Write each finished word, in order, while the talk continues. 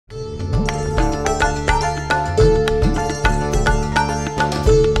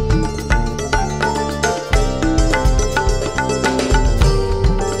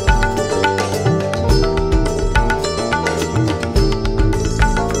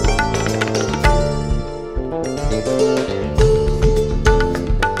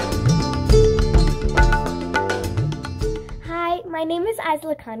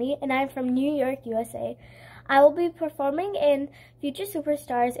Lakhani, and I'm from New York, USA. I will be performing in Future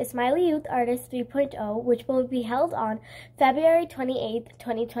Superstars Ismaili Youth Artists 3.0, which will be held on February 28th,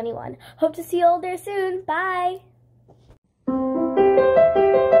 2021. Hope to see you all there soon. Bye!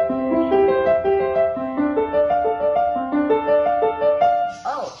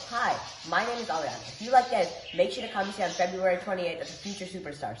 Oh, hi. My name is Ariane. If you like this, make sure to come see on February 28th at the Future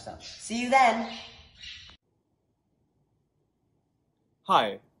Superstars show. See you then!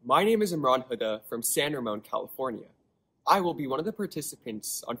 Hi, my name is 𝗦𝘂𝗍𝗆 from San Ramon, California. I will be one of the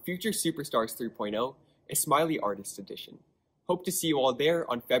participants on Future Superstars 3.0 Ismaili Artists Edition. Hope to see you all there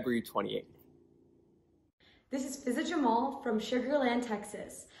on February 28th. This is 𝗍𝗃 Jalal from Sugar Land,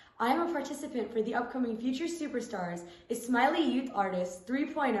 Texas. I am a participant for the upcoming Future Superstars Ismaili Youth Artists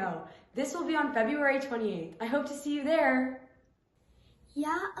 3.0. This will be on February 28th. I hope to see you there.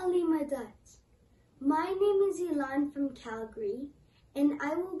 𝗍𝗃. My name is Ilan from Calgary, and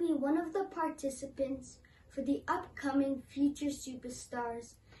I will be one of the participants for the upcoming Future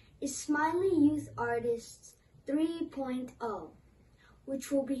Superstars Ismaili Youth Artists 3.0,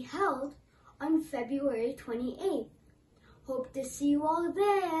 which will be held on February 28th. Hope to see you all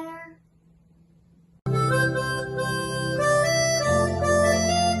there.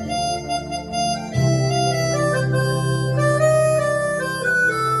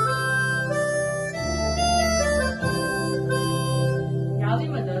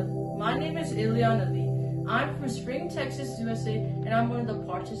 My name is 𝗬𝗏𝗍. I'm from Spring, Texas, USA, and I'm one of the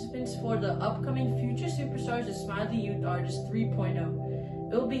participants for the upcoming Future Superstars Ismaili Youth Artists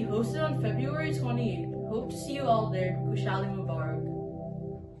 3.0. It will be hosted on February 28th. Hope to see you all there. 𝗬𝗏𝗍.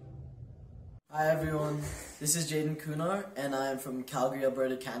 Hi everyone, this is Jaden Kunar, and I am from Calgary,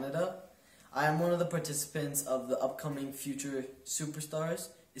 Alberta, Canada. I am one of the participants of the upcoming Future Superstars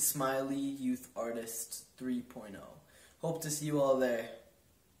Ismaili Youth Artists 3.0. Hope to see you all there.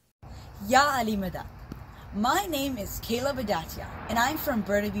 𝗬𝗏𝗍. My name is 𝗙𝗲𝗍, and I'm from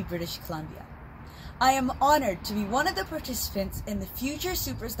Burnaby, British Columbia. I am honored to be one of the participants in the Future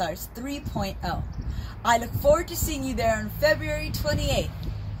Superstars 3.0. I look forward to seeing you there on February 28th.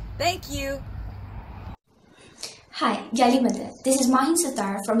 Thank you. Hi, 𝗬𝗏𝗍. This is 𝗬𝗏𝗧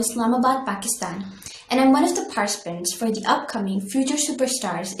Sattar from Islamabad, Pakistan, and I'm one of the participants for the upcoming Future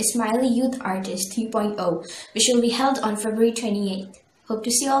Superstars Ismaili Youth Artists 3.0, which will be held on February 28th. Hope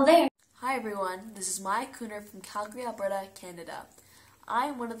to see you all there. Hi everyone, this is Maya Kunar from Calgary, Alberta, Canada. I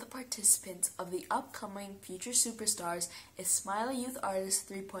am one of the participants of the upcoming Future Superstars Ismaili Youth Artists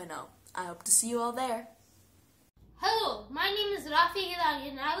 3.0. I hope to see you all there. Hello, my name is 𝗍𝗏𝗍𝗆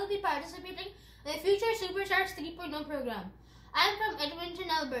and I will be participating in the Future Superstars 3.0 program. I am from Edmonton,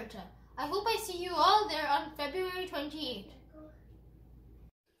 Alberta. I hope I see you all there on February 28th.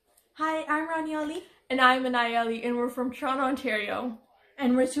 Hi, I'm 𝗍𝗏𝗍𝗆. And I'm 𝗍𝗏𝗍𝗆, and we're from Toronto, Ontario.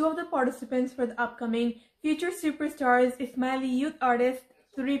 And we're two of the participants for the upcoming Future Superstars Ismaili Youth Artists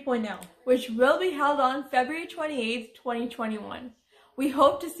 3.0, which will be held on February 28th, 2021. We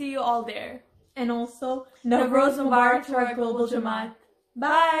hope to see you all there. And also, Navroz Mubarak to our global Jamaat.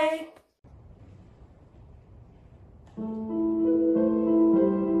 Bye!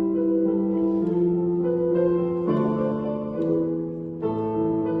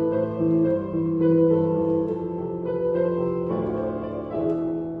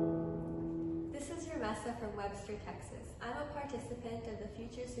 Texas. I'm a participant of the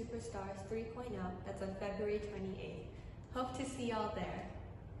Future Superstars 3.0 that's on February 28th. Hope to see y'all there.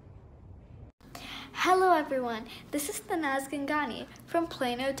 Hello everyone, this is Tanaz Gangani from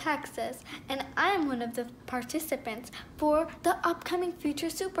Plano, Texas, and I am one of the participants for the upcoming Future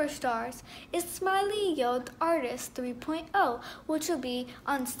Superstars Ismaili Youth Artists 3.0, which will be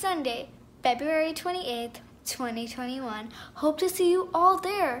on Sunday, February 28th, 2021. Hope to see you all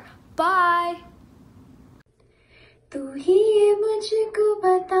there. Bye! तू ही ये मुझको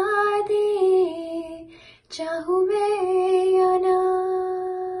बता दे चाहूँ मैं या ना.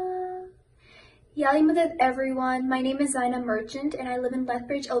 𝗬𝗏𝗍𝗆 everyone, my name is Zaina Merchant and I live in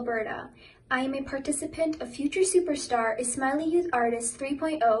Lethbridge, Alberta. I am a participant of Future Superstar Ismaili Youth Artists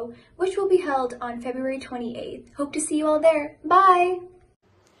 3.0, which will be held on February 28th. Hope to see you all there. Bye!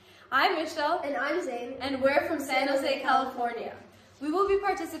 I'm Michelle. And I'm Zane. And we're from San Jose, California. We will be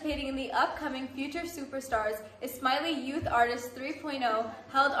participating in the upcoming Future Superstars Ismaili Youth Artists 3.0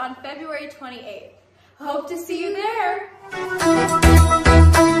 held on February 28th. Hope to see you there!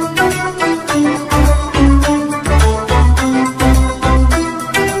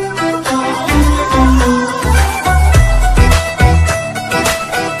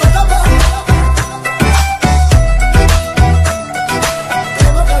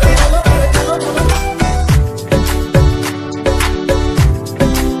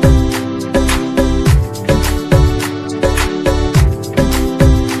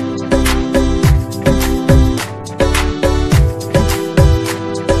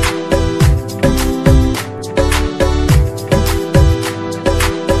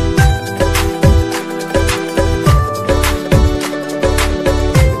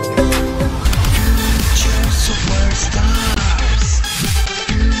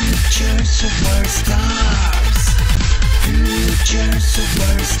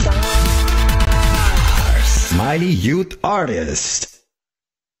 Ismaili Youth Artists.